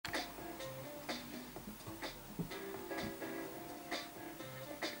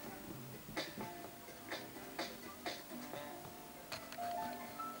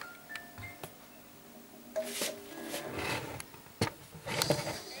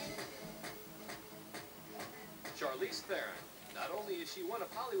Theron. Not only is she one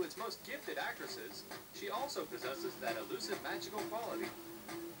of Hollywood's most gifted actresses, she also possesses that elusive magical quality,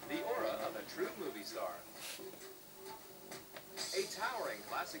 the aura of a true movie star. A towering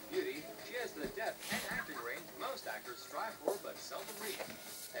classic beauty, she has the depth and acting range most actors strive for but seldom reach.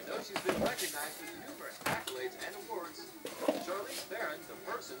 And though she's been recognized with numerous accolades and awards, Charlize Theron, the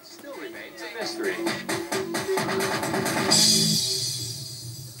person, still remains a mystery.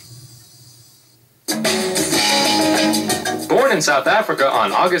 Born in South Africa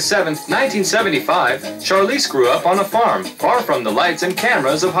on August 7, 1975, Charlize grew up on a farm, far from the lights and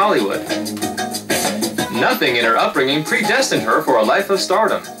cameras of Hollywood. Nothing in her upbringing predestined her for a life of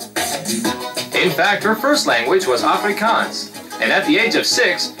stardom. In fact, her first language was Afrikaans, and at the age of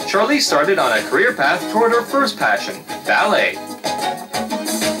 6, Charlize started on a career path toward her first passion, ballet.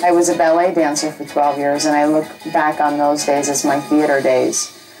 I was a ballet dancer for 12 years, and I look back on those days as my theater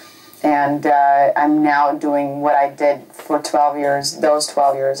days. And I'm now doing what I did for 12 years, those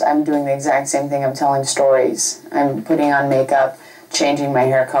 12 years. I'm doing the exact same thing. I'm telling stories. I'm putting on makeup, changing my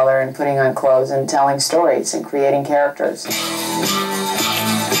hair color, and putting on clothes, and telling stories and creating characters.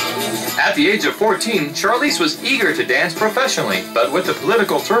 At the age of 14, Charlize was eager to dance professionally, but with the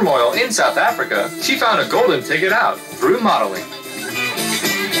political turmoil in South Africa, she found a golden ticket out through modeling.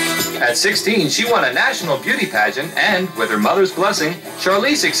 At 16, she won a national beauty pageant and, with her mother's blessing,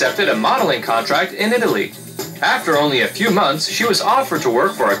 Charlize accepted a modeling contract in Italy. After only a few months, she was offered to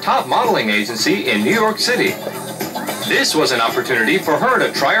work for a top modeling agency in New York City. This was an opportunity for her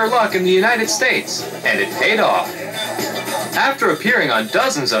to try her luck in the United States, and it paid off. After appearing on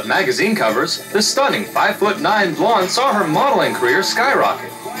dozens of magazine covers, the stunning 5'9" blonde saw her modeling career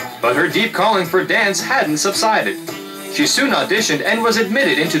skyrocket. But her deep calling for dance hadn't subsided. She soon auditioned and was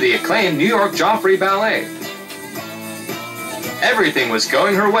admitted into the acclaimed New York Joffrey Ballet. Everything was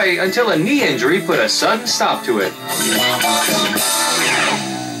going her way until a knee injury put a sudden stop to it.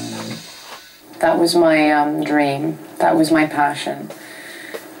 That was my dream. That was my passion.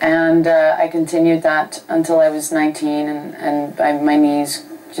 And I continued that until I was 19, and my knees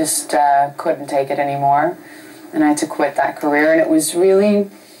just couldn't take it anymore. And I had to quit that career, and it was really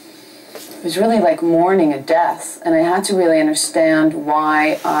like mourning a death. And I had to really understand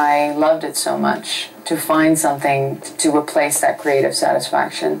why I loved it so much, to find something to replace that creative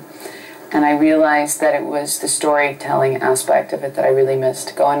satisfaction. And I realized that it was the storytelling aspect of it that I really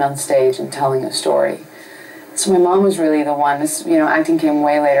missed, going on stage and telling a story. So my mom was really the one, acting came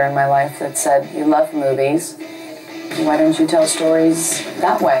way later in my life, that said, you love movies, why don't you tell stories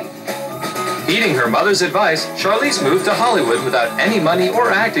that way? Heeding her mother's advice, Charlize moved to Hollywood without any money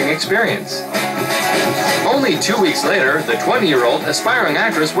or acting experience. Only 2 weeks later, the 20-year-old aspiring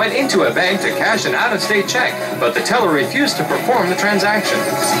actress went into a bank to cash an out-of-state check, but the teller refused to perform the transaction.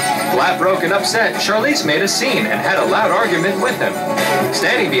 Flat broke and upset, Charlize made a scene and had a loud argument with him.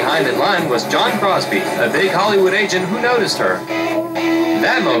 Standing behind in line was John Crosby, a big Hollywood agent who noticed her.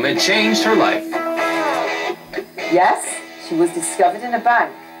 That moment changed her life. Yes, she was discovered in a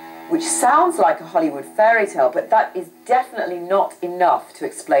bank, which sounds like a Hollywood fairy tale, but that is definitely not enough to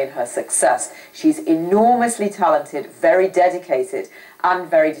explain her success. She's enormously talented, very dedicated, and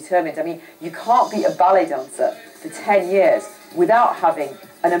very determined. I mean, you can't be a ballet dancer for 10 years without having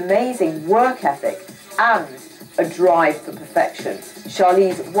an amazing work ethic and a drive for perfection.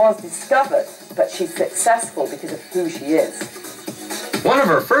 Charlize was discovered, but she's successful because of who she is. One of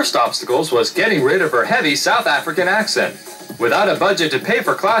her first obstacles was getting rid of her heavy South African accent. Without a budget to pay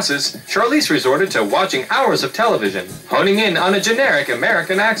for classes, Charlize resorted to watching hours of television, honing in on a generic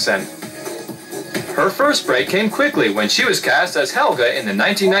American accent. Her first break came quickly when she was cast as Helga in the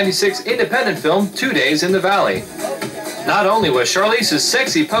 1996 independent film 2 Days in the Valley. Not only was Charlize's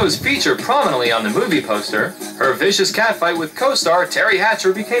sexy pose featured prominently on the movie poster, her vicious catfight with co-star Terry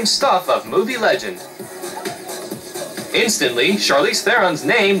Hatcher became stuff of movie legend. Instantly, Charlize Theron's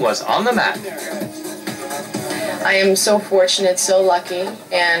name was on the map. I am so fortunate, so lucky,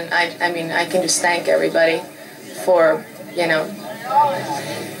 and I mean, I can just thank everybody for,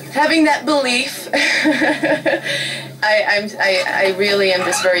 having that belief. I really am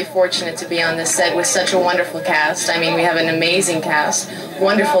just very fortunate to be on this set with such a wonderful cast. I mean, we have an amazing cast,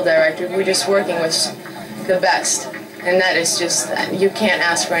 wonderful director. We're just working with the best, and that is just, you can't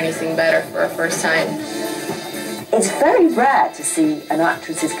ask for anything better for a first time. It's very rare to see an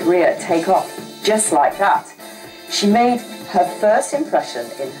actress's career take off just like that. She made her first impression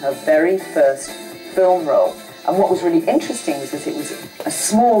in her very first film role. And what was really interesting was that it was a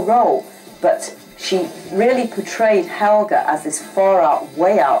small role, but she really portrayed Helga as this far out,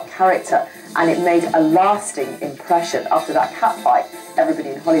 way out character, and it made a lasting impression. After that catfight, everybody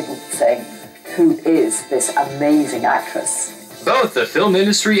in Hollywood was saying, Who is this amazing actress? Both the film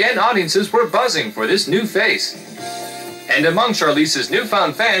industry and audiences were buzzing for this new face. And among Charlize's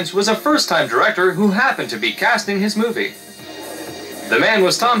newfound fans was a first-time director who happened to be casting his movie. The man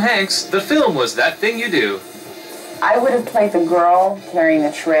was Tom Hanks. The film was That Thing You Do. I would have played the girl carrying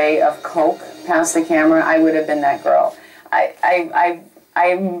a tray of Coke past the camera. I would have been that girl.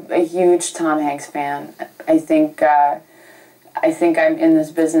 I'm a huge Tom Hanks fan. I think I'm in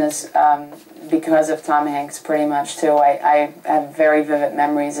this business because of Tom Hanks pretty much too. I have very vivid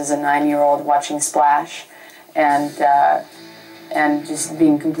memories as a 9-year-old watching Splash and just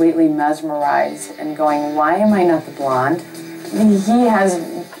being completely mesmerized and going, why am I not the blonde? He has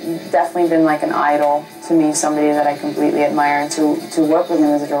definitely been like an idol to me, somebody that I completely admire, and to work with him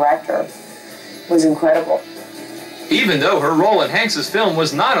as a director was incredible. Even though her role in Hanks' film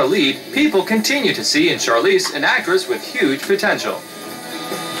was not a lead, people continue to see in Charlize an actress with huge potential.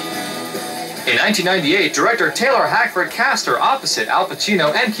 In 1998, director Taylor Hackford cast her opposite Al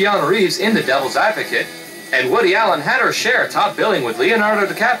Pacino and Keanu Reeves in The Devil's Advocate, and Woody Allen had her share top billing with Leonardo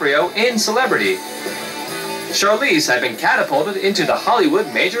DiCaprio in Celebrity. Charlize had been catapulted into the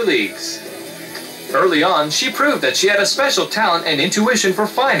Hollywood major leagues. Early on, she proved that she had a special talent and intuition for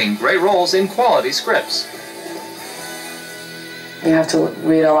finding great roles in quality scripts. You have to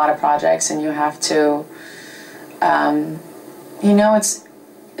read a lot of projects, and you have to, you know, it's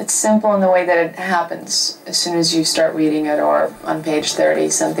simple in the way that it happens. As soon as you start reading it, or on page 30,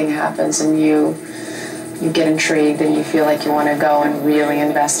 something happens, and you get intrigued, and you feel like you want to go and really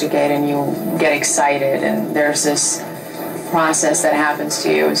investigate, and you get excited, and there's this process that happens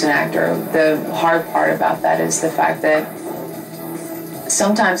to you as an actor. The hard part about that is the fact that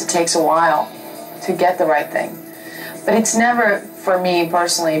sometimes it takes a while to get the right thing. But it's never, for me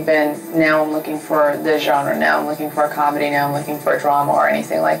personally, been, now I'm looking for this genre, now I'm looking for a comedy, now I'm looking for a drama or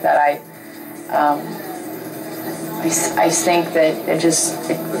anything like that. I think that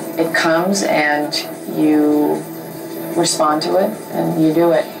it comes and you respond to it and you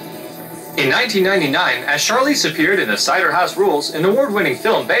do it. In 1999, as Charlize appeared in The Cider House Rules, an award-winning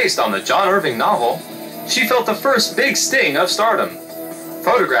film based on the John Irving novel, she felt the first big sting of stardom.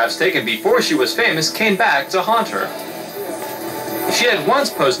 Photographs taken before she was famous came back to haunt her. She had once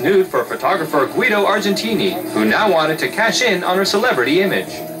posed nude for photographer Guido Argentini, who now wanted to cash in on her celebrity image.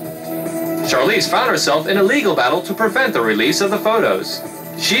 Charlize found herself in a legal battle to prevent the release of the photos.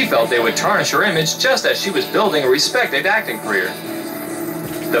 She felt they would tarnish her image just as she was building a respected acting career.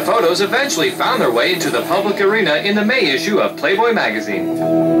 The photos eventually found their way into the public arena in the May issue of Playboy magazine.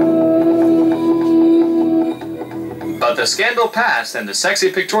 But the scandal passed, and the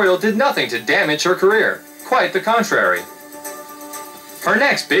sexy pictorial did nothing to damage her career. Quite the contrary. Her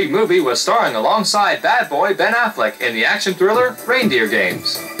next big movie was starring alongside bad boy Ben Affleck in the action thriller Reindeer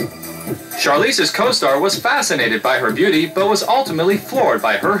Games. Charlize's co-star was fascinated by her beauty, but was ultimately floored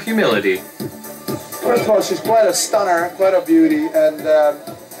by her humility. First of all, she's quite a stunner, quite a beauty, and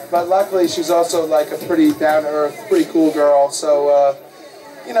but luckily she's also like a pretty down-to-earth, pretty cool girl. So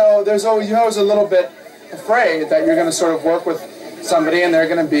you know, you're always a little bit afraid that you're going to sort of work with somebody and they're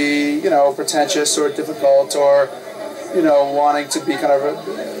going to be, you know, pretentious or difficult, or, you know, wanting to be kind of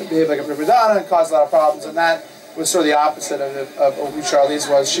behave like a prima donna and cause a lot of problems. And that was sort of the opposite of who Charlize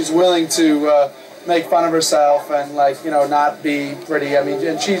was. She's willing to make fun of herself and, like, you know, not be pretty. I mean,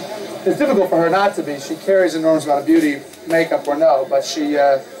 and it's difficult for her not to be. She carries an enormous amount of beauty, makeup or no, but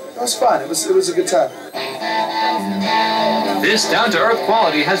it was fun. It was a good time. This down-to-earth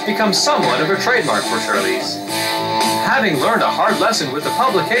quality has become somewhat of a trademark for Charlize. Having learned a hard lesson with the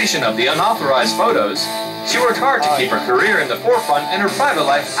publication of the unauthorized photos, she worked hard to keep her career in the forefront and her private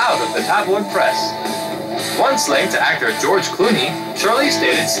life out of the tabloid press. Once linked to actor George Clooney, Charlize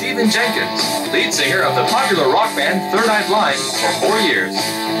dated Stephen Jenkins, lead singer of the popular rock band Third Eye Blind, for 4 years.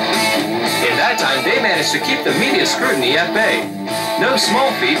 In that time, they managed to keep the media scrutiny at bay. No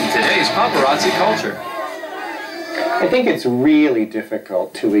small feat in today's paparazzi culture. I think it's really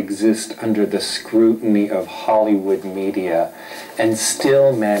difficult to exist under the scrutiny of Hollywood media and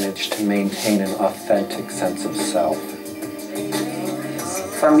still manage to maintain an authentic sense of self.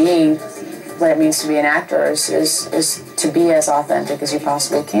 For me, what it means to be an actor is to be as authentic as you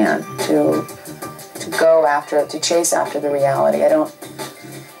possibly can, to go after, to chase after the reality. I don't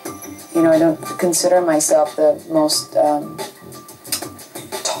consider myself the most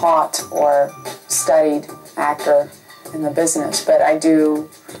taught or studied actor in the business, but I do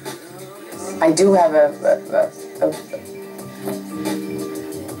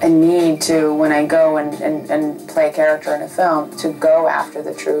a need to, when I go and play a character in a film, to go after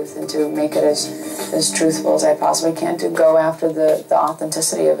the truth and to make it as truthful as I possibly can, to go after the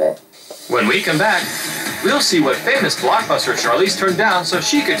authenticity of it. When we come back, we'll see what famous blockbuster Charlize turned down so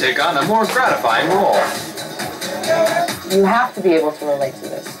she could take on a more gratifying role. You have to be able to relate to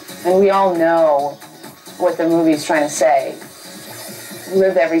this. And we all know what the movie's trying to say.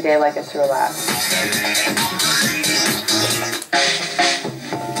 Live every day like it's your last.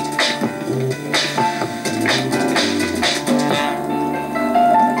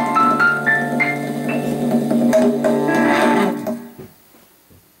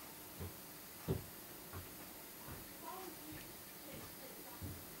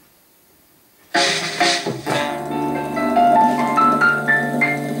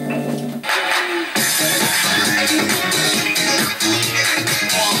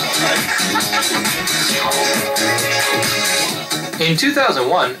 In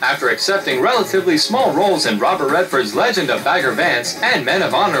 2001, after accepting relatively small roles in Robert Redford's Legend of Bagger Vance and Men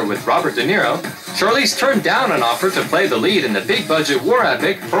of Honor with Robert De Niro, Charlize turned down an offer to play the lead in the big-budget war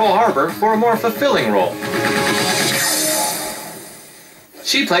epic Pearl Harbor for a more fulfilling role.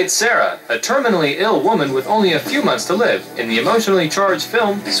 She played Sarah, a terminally ill woman with only a few months to live, in the emotionally charged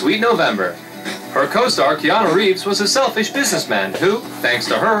film Sweet November. Her co-star Keanu Reeves was a selfish businessman who, thanks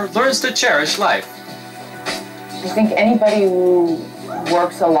to her, learns to cherish life. I think anybody who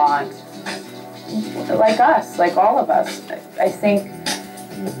works a lot, like us, like all of us, I think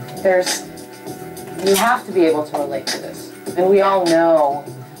you have to be able to relate to this. And we all know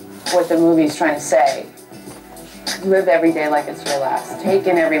what the movie's trying to say. Live every day like it's your last. Take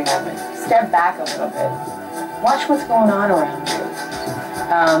in every moment. Step back a little bit. Watch what's going on around you.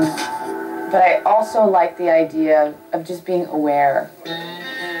 But I also like the idea of just being aware.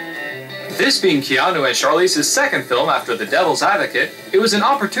 This being Keanu and Charlize's second film after The Devil's Advocate, it was an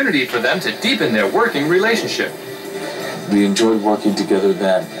opportunity for them to deepen their working relationship. We enjoyed working together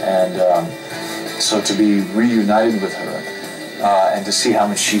then, and so to be reunited with her and to see how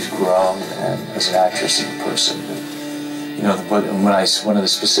much she's grown and as an actress and a person. You know, one of the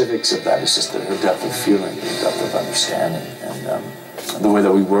specifics of that is just her depth of feeling, her depth of understanding, and the way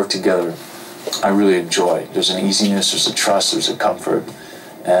that we work together, I really enjoy. There's an easiness, there's a trust, there's a comfort.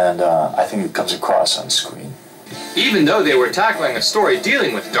 And I think it comes across on screen. Even though they were tackling a story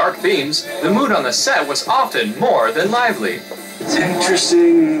dealing with dark themes, the mood on the set was often more than lively. It's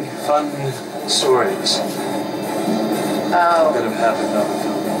interesting, fun stories that have happened on the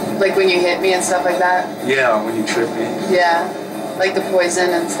film. Like when you hit me and stuff like that? Yeah, when you trip me. Yeah, like the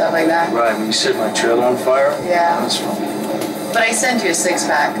poison and stuff like that. Right, when you set my trailer on fire. Yeah. That was fun. But I sent you a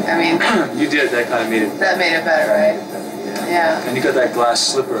six-pack. I mean... You did, that kind of made it. That made it better, right? Yeah. And you got that glass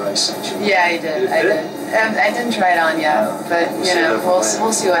slipper I sent you. Yeah, I did. I did. And I didn't try it on yet, but you know,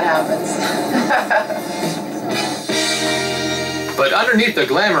 we'll see what happens. But underneath the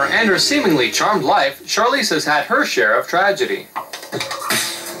glamour and her seemingly charmed life, Charlize has had her share of tragedy.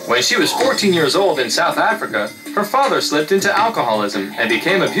 When she was 14 years old in South Africa, her father slipped into alcoholism and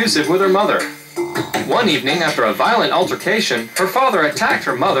became abusive with her mother. One evening, after a violent altercation, her father attacked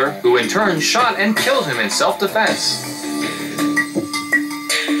her mother, who in turn shot and killed him in self-defense.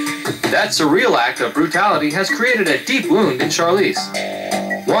 That surreal act of brutality has created a deep wound in Charlize,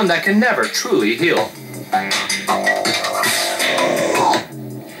 one that can never truly heal.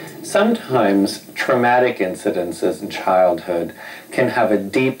 Sometimes traumatic incidences in childhood can have a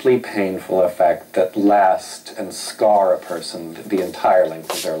deeply painful effect that lasts and scar a person the entire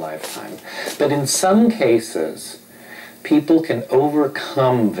length of their lifetime. But in some cases, people can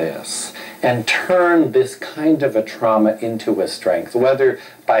overcome this and turn this kind of a trauma into a strength, whether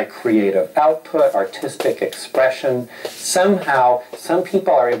by creative output, artistic expression. Somehow, some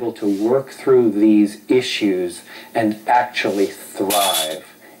people are able to work through these issues and actually thrive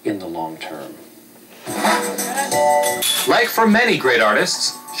in the long term. Like for many great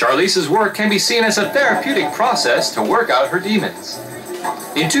artists, Charlize's work can be seen as a therapeutic process to work out her demons.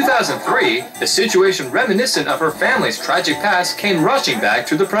 In 2003, a situation reminiscent of her family's tragic past came rushing back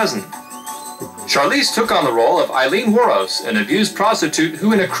to the present. Charlize took on the role of Eileen Wuornos, an abused prostitute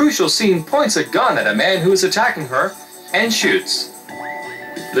who in a crucial scene points a gun at a man who is attacking her and shoots.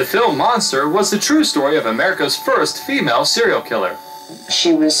 The film Monster was the true story of America's first female serial killer.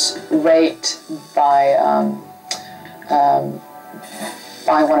 She was raped by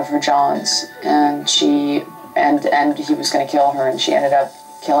one of her Johns, and he was going to kill her, and she ended up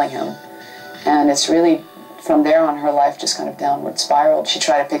killing him. And it's really, from there on, her life just kind of downward spiraled. She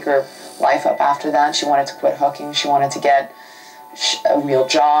tried to pick her life up after that. She wanted to quit hooking. She wanted to get a real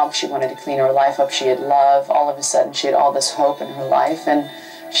job. She wanted to clean her life up. She had love. All of a sudden, she had all this hope in her life, and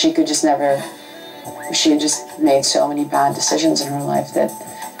she could just never, she had just made so many bad decisions in her life that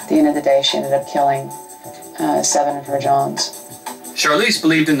at the end of the day she ended up killing 7 of her Johns. Charlize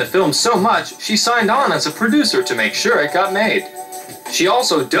believed in the film so much, she signed on as a producer to make sure it got made. She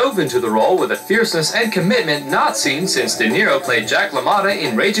also dove into the role with a fierceness and commitment not seen since De Niro played Jack LaMotta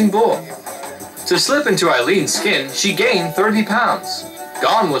in Raging Bull. To slip into Eileen's skin, she gained 30 pounds.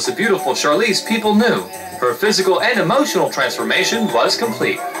 Gone was the beautiful Charlize people knew. Her physical and emotional transformation was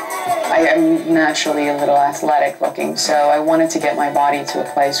complete. I am naturally a little athletic looking, so I wanted to get my body to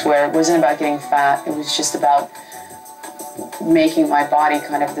a place where it wasn't about getting fat, it was just about making my body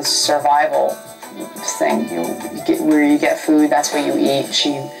kind of this survival thing. Where you get food, that's what you eat.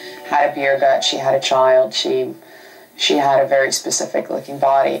 She had a beer gut, she had a child, she had a very specific looking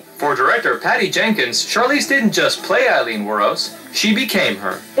body. For director Patty Jenkins, Charlize didn't just play Eileen Wuornos, she became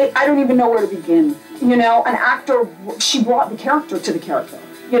her. I don't even know where to begin. You know, an actor, she brought the character to the character.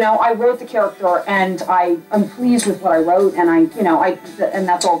 You know, I wrote the character and I'm pleased with what I wrote and and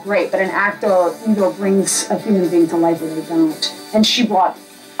that's all great, but an actor either brings a human being to life or they don't. And she brought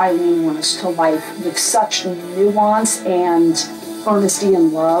Eileen Wuornos to life with such nuance and earnesty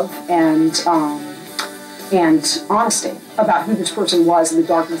and love and honesty about who this person was in the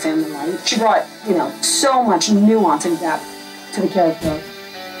darkness and the light. She brought, you know, so much nuance and depth to the character.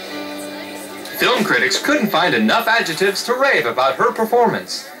 Film critics couldn't find enough adjectives to rave about her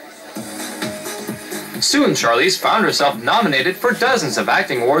performance. Soon, Charlize found herself nominated for dozens of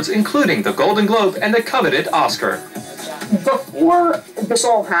acting awards, including the Golden Globe and the coveted Oscar. Before this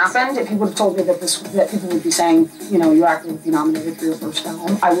all happened, if you would have told me that people would be saying, you know, your actor would be nominated for your first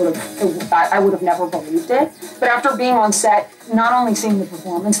film, I would have never believed it. But after being on set, not only seeing the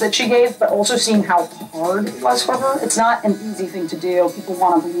performance that she gave, but also seeing how hard it was for her. It's not an easy thing to do. People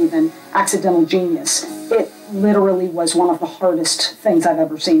want to believe in accidental genius. It literally was one of the hardest things I've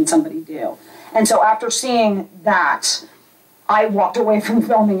ever seen somebody do. And so after seeing that, I walked away from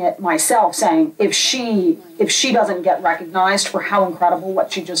filming it myself saying, if she doesn't get recognized for how incredible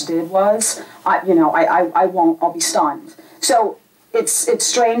what she just did was, I'll be stunned. So it's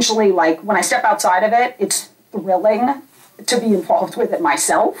strangely like, when I step outside of it, it's thrilling to be involved with it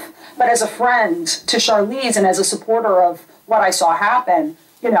myself. But as a friend to Charlize and as a supporter of what I saw happen,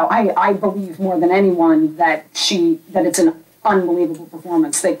 you know, I believe more than anyone that it's an unbelievable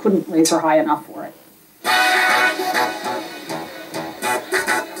performance. They couldn't raise her high enough for it.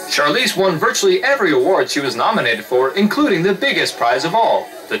 Charlize won virtually every award she was nominated for, including the biggest prize of all,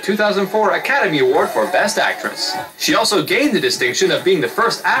 the 2004 Academy Award for Best Actress. She also gained the distinction of being the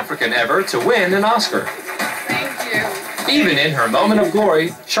first African ever to win an Oscar. Thank you. Even in her moment of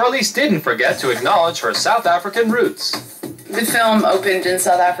glory, Charlize didn't forget to acknowledge her South African roots. The film opened in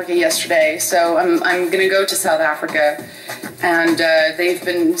South Africa yesterday, so I'm going to go to South Africa, and they've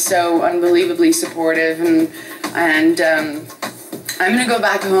been so unbelievably supportive, and I'm going to go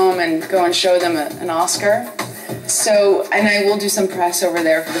back home and go and show them an Oscar. So, and I will do some press over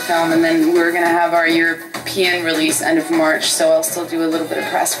there for the film, and then we're going to have our European release end of March, so I'll still do a little bit of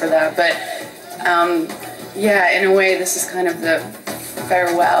press for that. But yeah, in a way, this is kind of the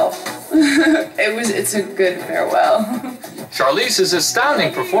farewell. It's a good farewell. Charlize's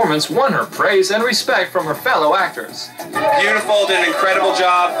astounding performance won her praise and respect from her fellow actors. Beautiful, did an incredible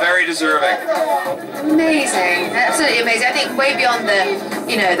job, very deserving. Amazing, absolutely amazing. I think way beyond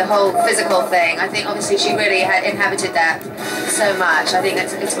the whole physical thing. I think obviously she really had inhabited that so much. I think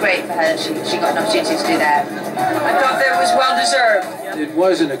it's great for her that she got an opportunity to do that. I thought that was well deserved. It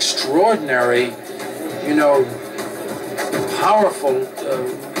was an extraordinary, powerful,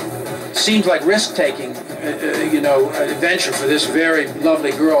 seems like risk-taking, adventure for this very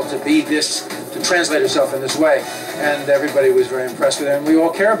lovely girl to translate herself in this way. And everybody was very impressed with her, and we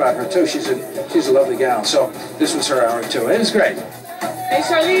all care about her too. She's a lovely gal. So this was her hour too. It was great. Hey,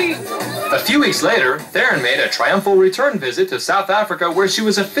 Charlize! A few weeks later, Theron made a triumphal return visit to South Africa, where she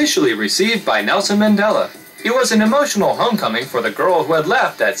was officially received by Nelson Mandela. It was an emotional homecoming for the girl who had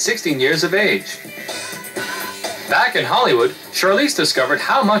left at 16 years of age. Back in Hollywood, Charlize discovered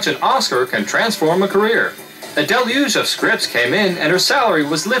how much an Oscar can transform a career. A deluge of scripts came in, and her salary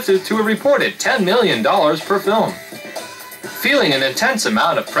was lifted to a reported $10 million per film. Feeling an intense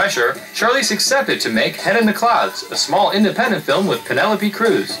amount of pressure, Charlize accepted to make Head in the Clouds, a small independent film with Penelope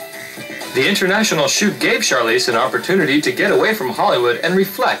Cruz. The international shoot gave Charlize an opportunity to get away from Hollywood and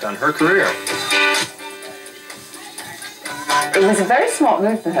reflect on her career. It was a very smart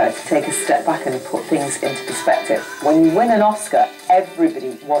move for her to take a step back and put things into perspective. When you win an Oscar,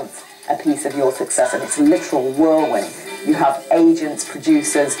 everybody wants a piece of your success, and it's a literal whirlwind. You have agents,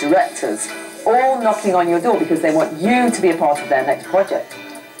 producers, directors, all knocking on your door because they want you to be a part of their next project.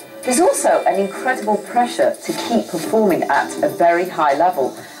 There's also an incredible pressure to keep performing at a very high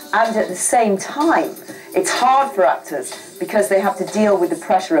level, and at the same time, it's hard for actors because they have to deal with the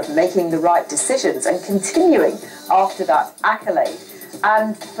pressure of making the right decisions and continuing after that accolade.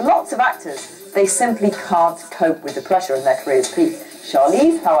 And for lots of actors, they simply can't cope with the pressure and their careers peak.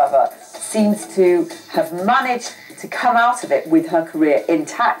 Charlize, however, seems to have managed to come out of it with her career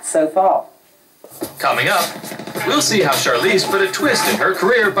intact so far. Coming up, we'll see how Charlize put a twist in her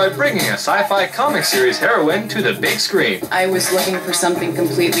career by bringing a sci-fi comic series heroine to the big screen. I was looking for something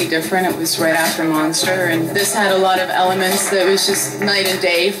completely different. It was right after Monster, and this had a lot of elements that was just night and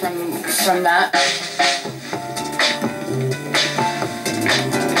day from that.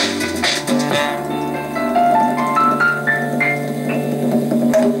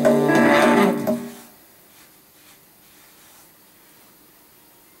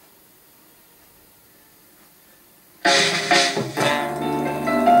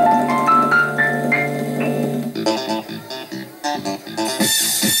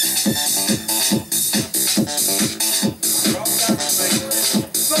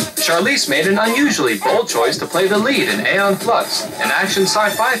 Charlize made an unusually bold choice to play the lead in Aeon Flux, an action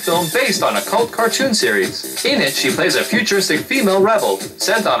sci-fi film based on a cult cartoon series. In it, she plays a futuristic female rebel,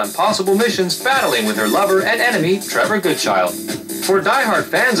 sent on impossible missions battling with her lover and enemy, Trevor Goodchild. For die-hard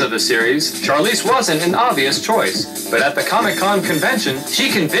fans of the series, Charlize wasn't an obvious choice, but at the Comic-Con convention, she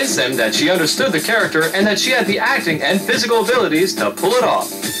convinced them that she understood the character and that she had the acting and physical abilities to pull it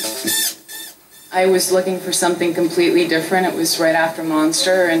off. I was looking for something completely different. It was right after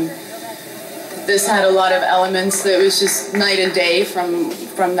Monster, and this had a lot of elements that was just night and day from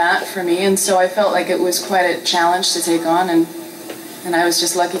that for me, and so I felt like it was quite a challenge to take on, and I was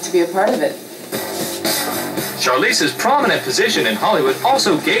just lucky to be a part of it. Charlize's prominent position in Hollywood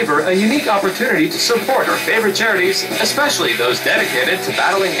also gave her a unique opportunity to support her favorite charities, especially those dedicated to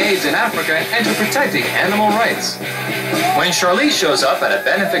battling AIDS in Africa and to protecting animal rights. When Charlize shows up at a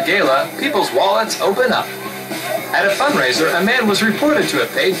benefit gala, people's wallets open up. At a fundraiser, a man was reported to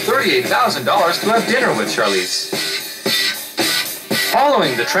have paid $38,000 to have dinner with Charlize.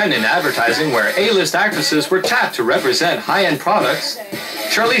 Following the trend in advertising where A-list actresses were tapped to represent high-end products,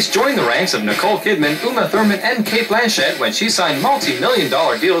 Charlize joined the ranks of Nicole Kidman, Uma Thurman, and Cate Blanchett when she signed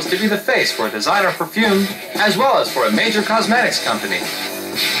multi-million-dollar deals to be the face for a designer perfume, as well as for a major cosmetics company.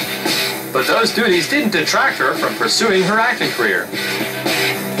 But those duties didn't detract her from pursuing her acting career.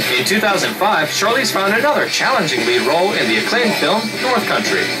 In 2005, Charlize found another challenging lead role in the acclaimed film North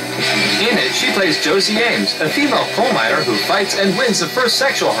Country. In it, she plays Josie Ames, a female coal miner who fights and wins the first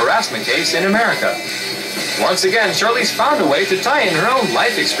sexual harassment case in America. Once again, Charlize found a way to tie in her own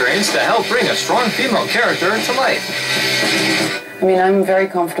life experience to help bring a strong female character to life. I mean, I'm very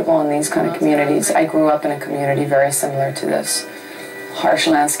comfortable in these kind of communities. I grew up in a community very similar to this. Harsh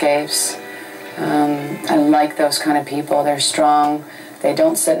landscapes. I like those kind of people. They're strong. They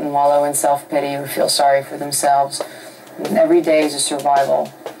don't sit and wallow in self-pity or feel sorry for themselves. And every day is a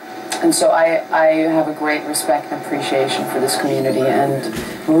survival. And so I have a great respect and appreciation for this community and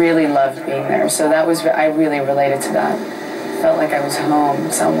really loved being there. So that was, I really related to that. Felt like I was home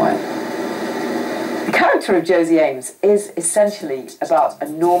somewhat. The character of Josie Ames is essentially about a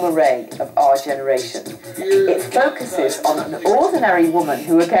Norma Ray of our generation. It focuses on an ordinary woman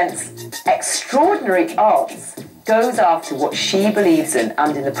who, against extraordinary odds, goes after what she believes in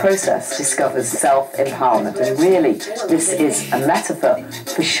and in the process discovers self-empowerment. And really, this is a metaphor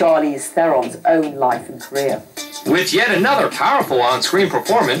for Charlize Theron's own life and career. With yet another powerful on-screen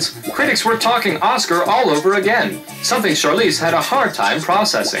performance, critics were talking Oscar all over again, something Charlize had a hard time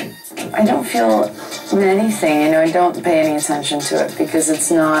processing. I don't feel anything, you know, I don't pay any attention to it because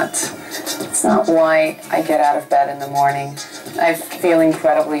it's not why I get out of bed in the morning. I feel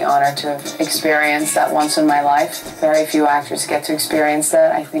incredibly honored to have experienced that once in my life. Very few actors get to experience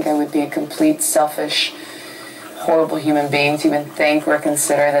that. I think I would be a complete selfish, horrible human being to even think or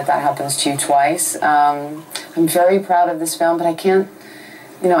consider that that happens to you twice. I'm very proud of this film, but I can't,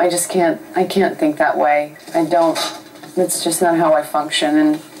 you know, I can't think that way. I don't, it's just not how I function.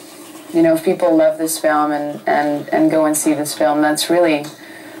 And, you know, if people love this film and go and see this film, that's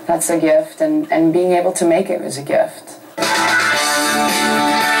a gift, and being able to make it was a gift.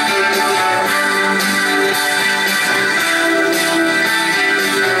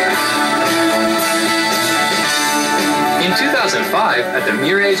 In 2005, at the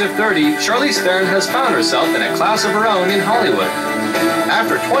mere age of 30, Charlize Theron has found herself in a class of her own in Hollywood.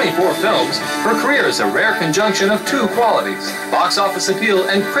 After 24 films, her career is a rare conjunction of two qualities: box office appeal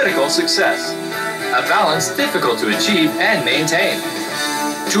and critical success. A balance difficult to achieve and maintain.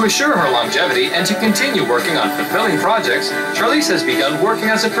 To assure her longevity and to continue working on fulfilling projects, Charlize has begun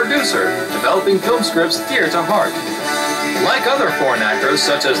working as a producer, developing film scripts dear to heart. Like other foreign actors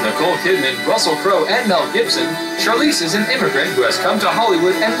such as Nicole Kidman, Russell Crowe, and Mel Gibson, Charlize is an immigrant who has come to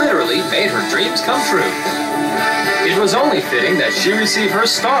Hollywood and literally made her dreams come true. It was only fitting that she receive her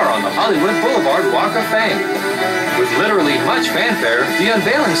star on the Hollywood Boulevard Walk of Fame. With literally much fanfare, the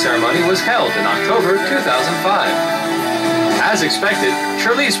unveiling ceremony was held in October 2005. As expected,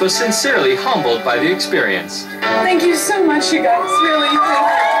 Charlize was sincerely humbled by the experience. Thank you so much, you guys. Really,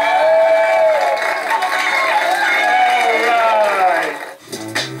 thank you.